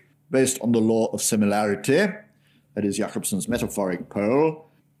magic, based on the law of similarity, that is Jakobson's metaphoric pole,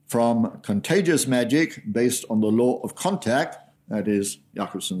 from contagious magic, based on the law of contact, that is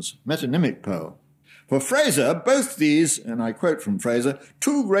Jakobson's metonymic pole. For Fraser, both these, and I quote from Fraser,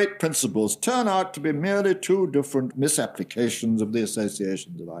 two great principles turn out to be merely two different misapplications of the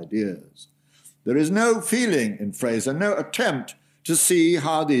associations of ideas. There is no feeling in Fraser, no attempt to see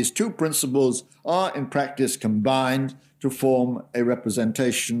how these two principles are in practice combined to form a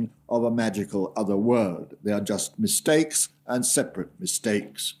representation of a magical other world. They are just mistakes and separate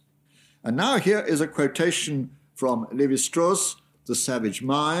mistakes. And now here is a quotation from Lévi-Strauss, The Savage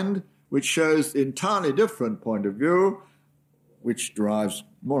Mind, which shows the entirely different point of view, which derives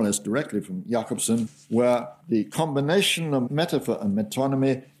more or less directly from Jakobson, where the combination of metaphor and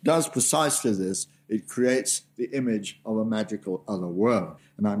metonymy does precisely this. It creates the image of a magical other world.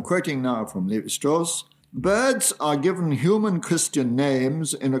 And I'm quoting now from Lévi-Strauss. Birds are given human Christian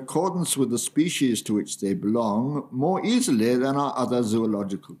names in accordance with the species to which they belong more easily than are other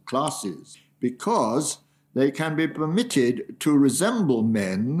zoological classes, because they can be permitted to resemble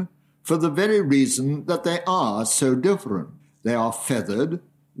men for the very reason that they are so different. They are feathered,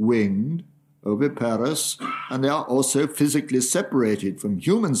 winged, oviparous, and they are also physically separated from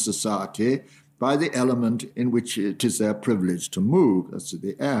human society by the element in which it is their privilege to move, that's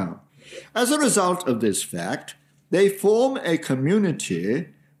the air. As a result of this fact, they form a community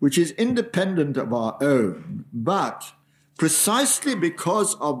which is independent of our own, but precisely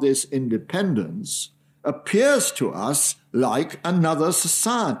because of this independence, appears to us like another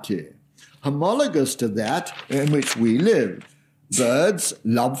society, homologous to that in which we live. Birds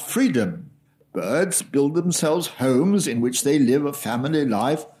love freedom. Birds build themselves homes in which they live a family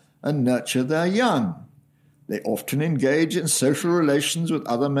life and nurture their young. They often engage in social relations with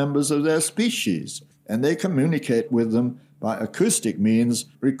other members of their species, and they communicate with them by acoustic means,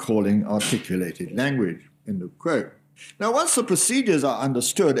 recalling articulated language. End of quote. Now, once the procedures are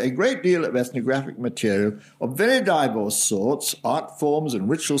understood, a great deal of ethnographic material of very diverse sorts, art forms and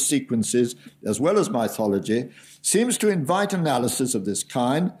ritual sequences, as well as mythology, seems to invite analysis of this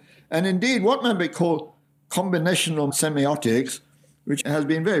kind, and indeed what may be called combinational semiotics, which has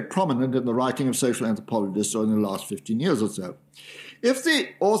been very prominent in the writing of social anthropologists in the last 15 years or so. If the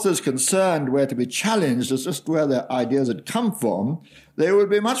authors concerned were to be challenged as just where their ideas had come from, they would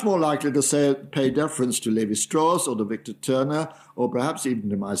be much more likely to pay deference to Lévi-Strauss or to Victor Turner, or perhaps even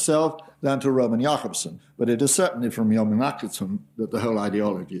to myself, than to Roman Jakobson. But it is certainly from Roman Jakobson that the whole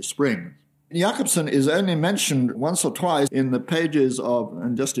ideology springs. Jakobson is only mentioned once or twice in the pages of,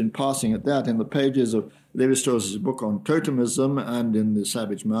 and just in passing at that, in the pages of Lévi-Strauss's book on totemism and in The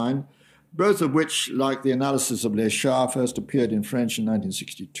Savage Mind, both of which, like the analysis of Les Chats, first appeared in French in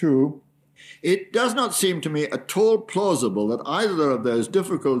 1962. It does not seem to me at all plausible that either of those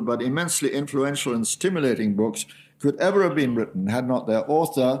difficult but immensely influential and stimulating books could ever have been written had not their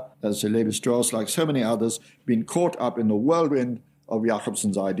author, as Lévi-Strauss, like so many others, been caught up in the whirlwind of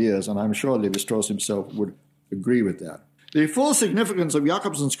Jakobson's ideas, and I'm sure Lévi-Strauss himself would agree with that. The full significance of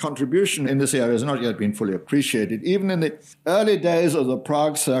Jakobson's contribution in this area has not yet been fully appreciated. Even in the early days of the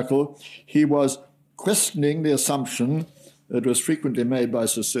Prague Circle, he was questioning the assumption that was frequently made by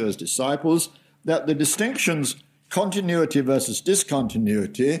Saussure's disciples that the distinctions continuity versus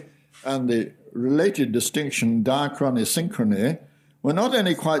discontinuity and the related distinction diachrony-synchrony were not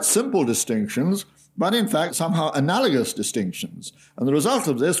only quite simple distinctions, but in fact somehow analogous distinctions. And the result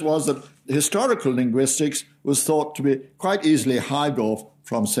of this was that historical linguistics was thought to be quite easily hived off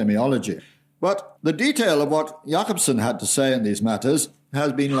from semiology. But the detail of what Jakobson had to say in these matters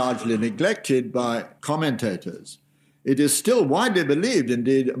has been largely neglected by commentators. It is still widely believed,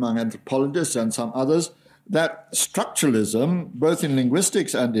 indeed, among anthropologists and some others, that structuralism, both in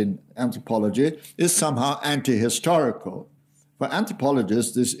linguistics and in anthropology, is somehow anti-historical. For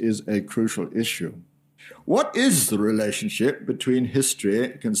anthropologists, this is a crucial issue. What is the relationship between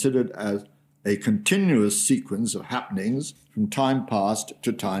history, considered as a continuous sequence of happenings from time past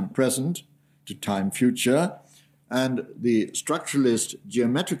to time present to time future, and the structuralist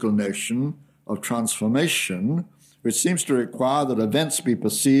geometrical notion of transformation, which seems to require that events be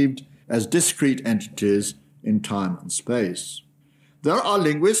perceived as discrete entities in time and space? There are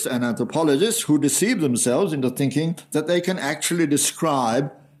linguists and anthropologists who deceive themselves into thinking that they can actually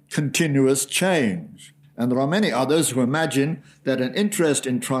describe continuous change. And there are many others who imagine that an interest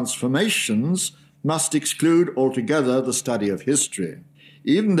in transformations must exclude altogether the study of history.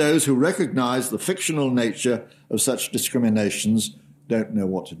 Even those who recognize the fictional nature of such discriminations don't know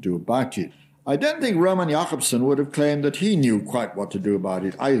what to do about it. I don't think Roman Jakobson would have claimed that he knew quite what to do about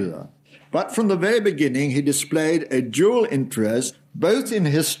it either. But from the very beginning, he displayed a dual interest, both in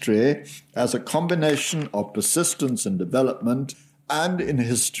history as a combination of persistence and development, and in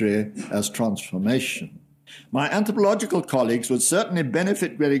history as transformation. My anthropological colleagues would certainly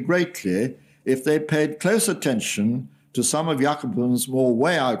benefit very greatly if they paid close attention to some of Jakobson's more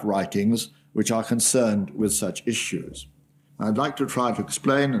way-out writings which are concerned with such issues. I'd like to try to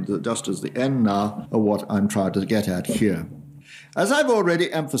explain, just as the end now, of what I'm trying to get at here. As I've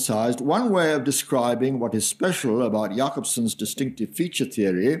already emphasized, one way of describing what is special about Jakobson's distinctive feature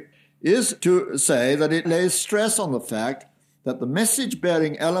theory is to say that it lays stress on the fact that the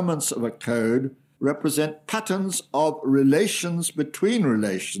message-bearing elements of a code represent patterns of relations between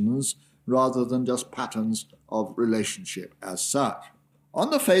relations rather than just patterns of relationship as such. On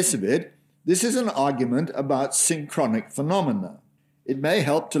the face of it, this is an argument about synchronic phenomena. It may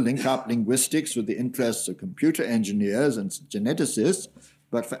help to link up linguistics with the interests of computer engineers and geneticists,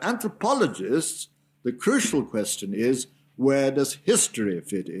 but for anthropologists, the crucial question is, where does history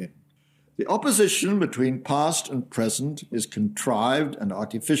fit in? The opposition between past and present is contrived and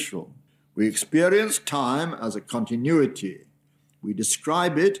artificial. We experience time as a continuity. We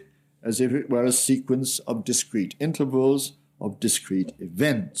describe it as if it were a sequence of discrete intervals, of discrete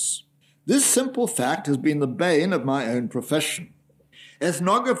events. This simple fact has been the bane of my own profession.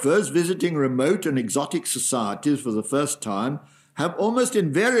 Ethnographers visiting remote and exotic societies for the first time have almost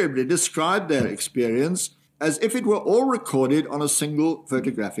invariably described their experience as if it were all recorded on a single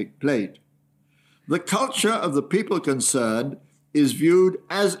photographic plate. The culture of the people concerned is viewed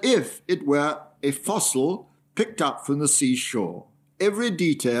as if it were a fossil picked up from the seashore. Every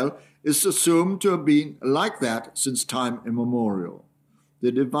detail is assumed to have been like that since time immemorial.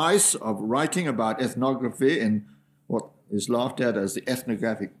 The device of writing about ethnography in what is laughed at as the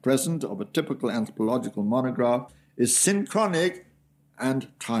ethnographic present of a typical anthropological monograph is synchronic and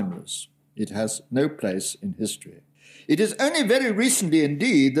timeless. It has no place in history. It is only very recently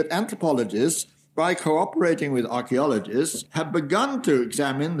indeed that anthropologists, by cooperating with archaeologists, have begun to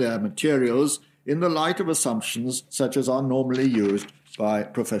examine their materials in the light of assumptions such as are normally used by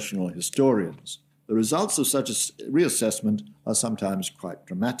professional historians. The results of such a reassessment are sometimes quite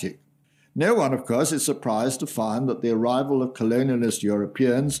dramatic. No one, of course, is surprised to find that the arrival of colonialist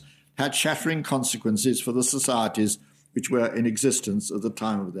Europeans had shattering consequences for the societies which were in existence at the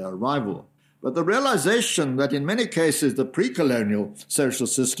time of their arrival. But the realization that in many cases the pre-colonial social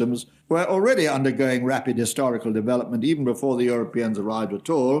systems were already undergoing rapid historical development even before the Europeans arrived at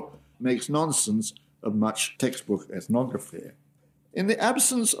all makes nonsense of much textbook ethnography. In the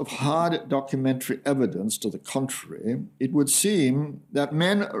absence of hard documentary evidence to the contrary, it would seem that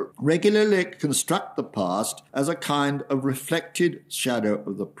men regularly construct the past as a kind of reflected shadow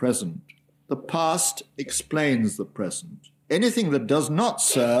of the present. The past explains the present. Anything that does not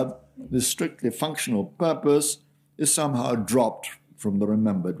serve this strictly functional purpose is somehow dropped from the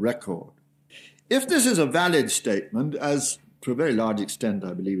remembered record. If this is a valid statement, as to a very large extent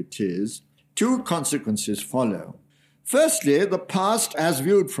I believe it is, two consequences follow. Firstly, the past as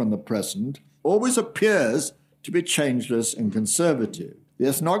viewed from the present always appears to be changeless and conservative. The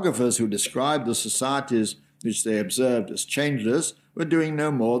ethnographers who described the societies which they observed as changeless were doing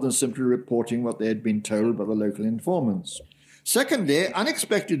no more than simply reporting what they had been told by the local informants. Secondly,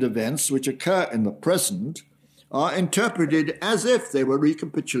 unexpected events which occur in the present are interpreted as if they were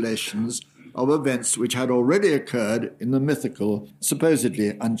recapitulations of events which had already occurred in the mythical,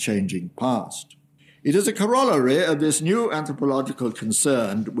 supposedly unchanging past. It is a corollary of this new anthropological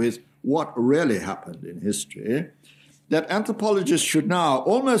concern with what really happened in history that anthropologists should now,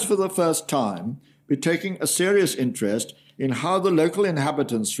 almost for the first time, be taking a serious interest in how the local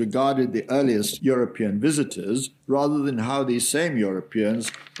inhabitants regarded the earliest European visitors rather than how these same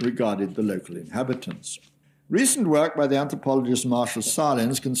Europeans regarded the local inhabitants. Recent work by the anthropologist Marshall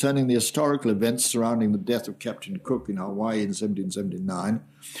Sahlins concerning the historical events surrounding the death of Captain Cook in Hawaii in 1779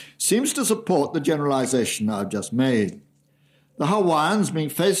 seems to support the generalization I've just made. The Hawaiians, being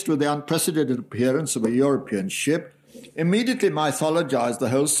faced with the unprecedented appearance of a European ship, immediately mythologized the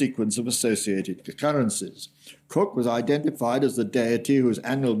whole sequence of associated occurrences. Cook was identified as the deity whose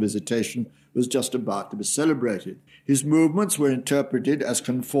annual visitation was just about to be celebrated. His movements were interpreted as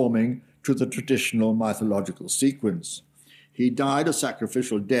conforming to the traditional mythological sequence. He died a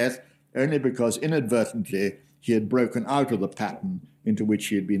sacrificial death only because inadvertently he had broken out of the pattern into which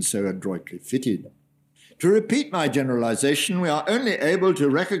he had been so adroitly fitted. To repeat my generalization, we are only able to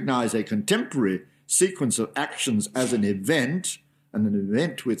recognize a contemporary sequence of actions as an event, and an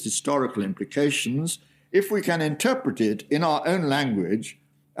event with historical implications, if we can interpret it in our own language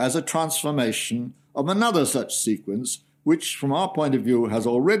as a transformation of another such sequence, which from our point of view has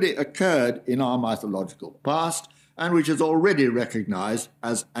already occurred in our mythological past and which is already recognized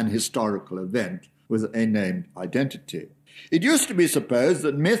as an historical event with a named identity. It used to be supposed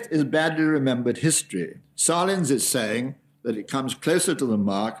that myth is badly remembered history. Sahlins is saying that it comes closer to the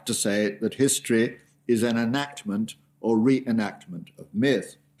mark to say that history is an enactment or reenactment of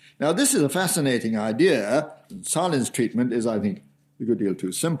myth. Now, this is a fascinating idea. Sahlins' treatment is, I think, a good deal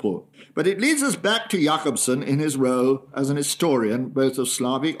too simple. But it leads us back to Jakobson in his role as an historian both of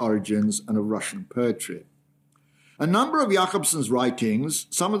Slavic origins and of Russian poetry. A number of Jakobson's writings,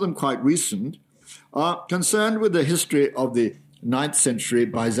 some of them quite recent, are concerned with the history of the 9th century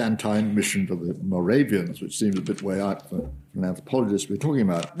Byzantine mission of the Moravians, which seems a bit way out for an anthropologist we're talking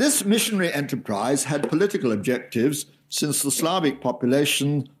about. This missionary enterprise had political objectives since the Slavic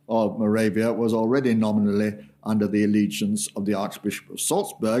population of Moravia was already nominally under the allegiance of the Archbishop of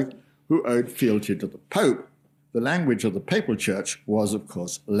Salzburg, who owed fealty to the Pope. The language of the Papal Church was, of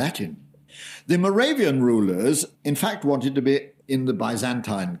course, Latin. The Moravian rulers, in fact, wanted to be in the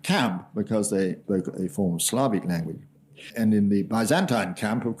Byzantine camp because they spoke a form of Slavic language. And in the Byzantine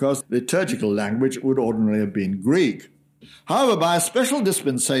camp, of course, the liturgical language would ordinarily have been Greek. However, by a special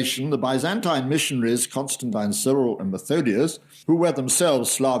dispensation, the Byzantine missionaries, Constantine, Cyril, and Methodius, who were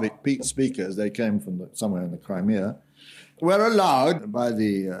themselves Slavic speakers, they came from somewhere in the Crimea, were allowed by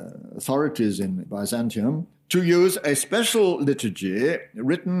the authorities in Byzantium to use a special liturgy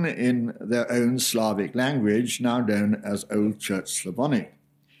written in their own Slavic language, now known as Old Church Slavonic,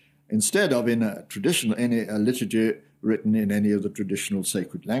 instead of in a traditional a liturgy written in any of the traditional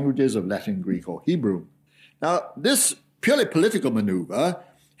sacred languages of Latin, Greek, or Hebrew. Now, this purely political maneuver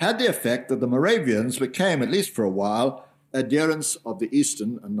had the effect that the Moravians became, at least for a while, adherents of the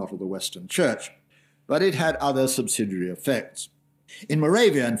Eastern and not of the Western Church. But it had other subsidiary effects. In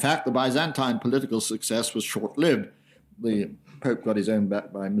Moravia, in fact, the Byzantine political success was short-lived. The Pope got his own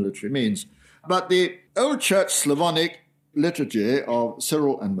back by military means. But the Old Church Slavonic liturgy of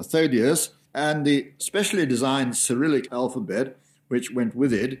Cyril and Methodius and the specially designed Cyrillic alphabet, which went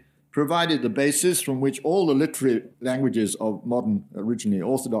with it, provided the basis from which all the literary languages of modern, originally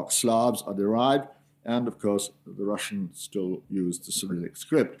Orthodox Slavs are derived, and, of course, the Russians still use the Cyrillic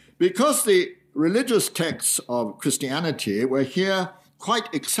script. Because the religious texts of Christianity were here quite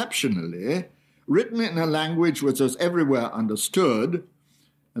exceptionally written in a language which was everywhere understood,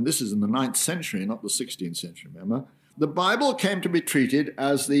 and this is in the 9th century, not the 16th century, remember, the Bible came to be treated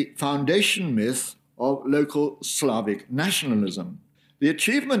as the foundation myth of local Slavic nationalism. The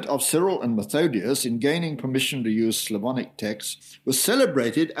achievement of Cyril and Methodius in gaining permission to use Slavonic texts was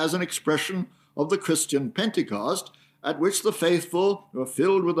celebrated as an expression of the Christian Pentecost, at which the faithful were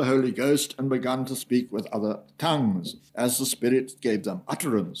filled with the Holy Ghost and began to speak with other tongues, as the Spirit gave them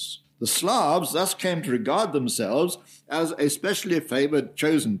utterance. The Slavs thus came to regard themselves as a specially favored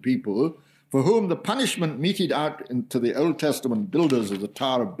chosen people, for whom the punishment meted out to the Old Testament builders of the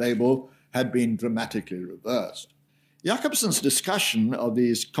Tower of Babel had been dramatically reversed. Jakobson's discussion of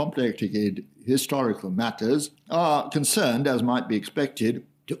these complicated historical matters are concerned, as might be expected,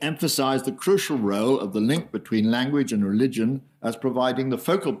 to emphasize the crucial role of the link between language and religion as providing the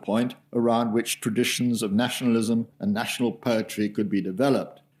focal point around which traditions of nationalism and national poetry could be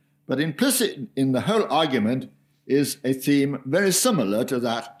developed. But implicit in the whole argument is a theme very similar to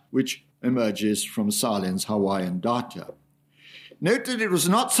that which emerges from Sahlins' Hawaiian data. Note that it was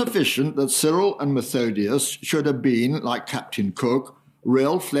not sufficient that Cyril and Methodius should have been, like Captain Cook,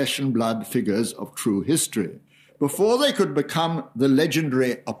 real flesh and blood figures of true history. Before they could become the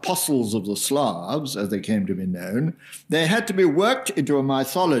legendary apostles of the Slavs, as they came to be known, they had to be worked into a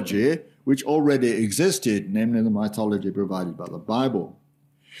mythology which already existed, namely the mythology provided by the Bible.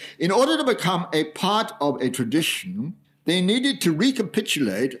 In order to become a part of a tradition, they needed to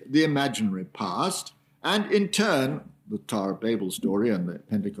recapitulate the imaginary past, and in turn, the Tower of Babel story and the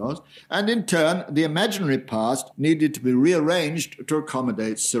Pentecost, and in turn, the imaginary past needed to be rearranged to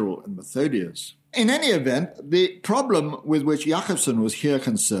accommodate Cyril and Methodius. In any event, the problem with which Jakobson was here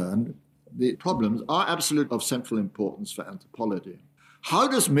concerned, the problems are absolutely of central importance for anthropology. How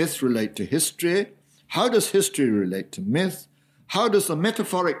does myth relate to history? How does history relate to myth? How does the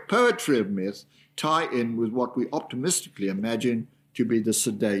metaphoric poetry of myth tie in with what we optimistically imagine to be the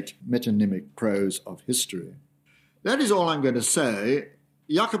sedate metonymic prose of history? That is all I'm going to say.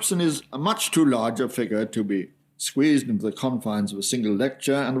 Jakobson is a much too large a figure to be squeezed into the confines of a single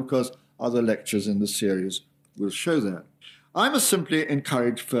lecture, and of course other lectures in the series will show that. I must simply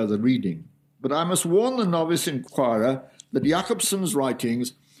encourage further reading, but I must warn the novice inquirer that Jakobson's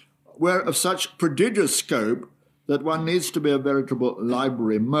writings were of such prodigious scope that one needs to be a veritable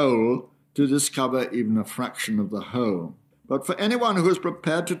library mole to discover even a fraction of the whole. But for anyone who is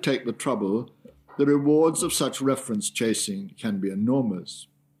prepared to take the trouble, the rewards of such reference chasing can be enormous.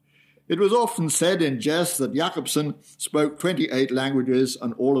 It was often said in jest that Jakobson spoke 28 languages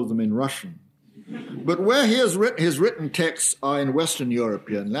and all of them in Russian. But where his written texts are in Western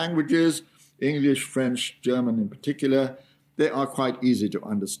European languages, English, French, German in particular, they are quite easy to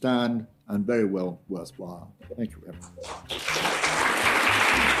understand and very well worthwhile. Thank you very much.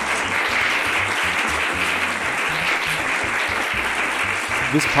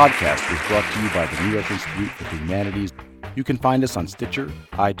 This podcast was brought to you by the New York Institute for the Humanities. You can find us on Stitcher,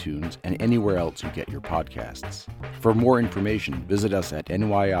 iTunes, and anywhere else you get your podcasts. For more information, visit us at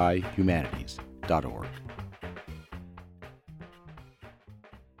nyihumanities.org.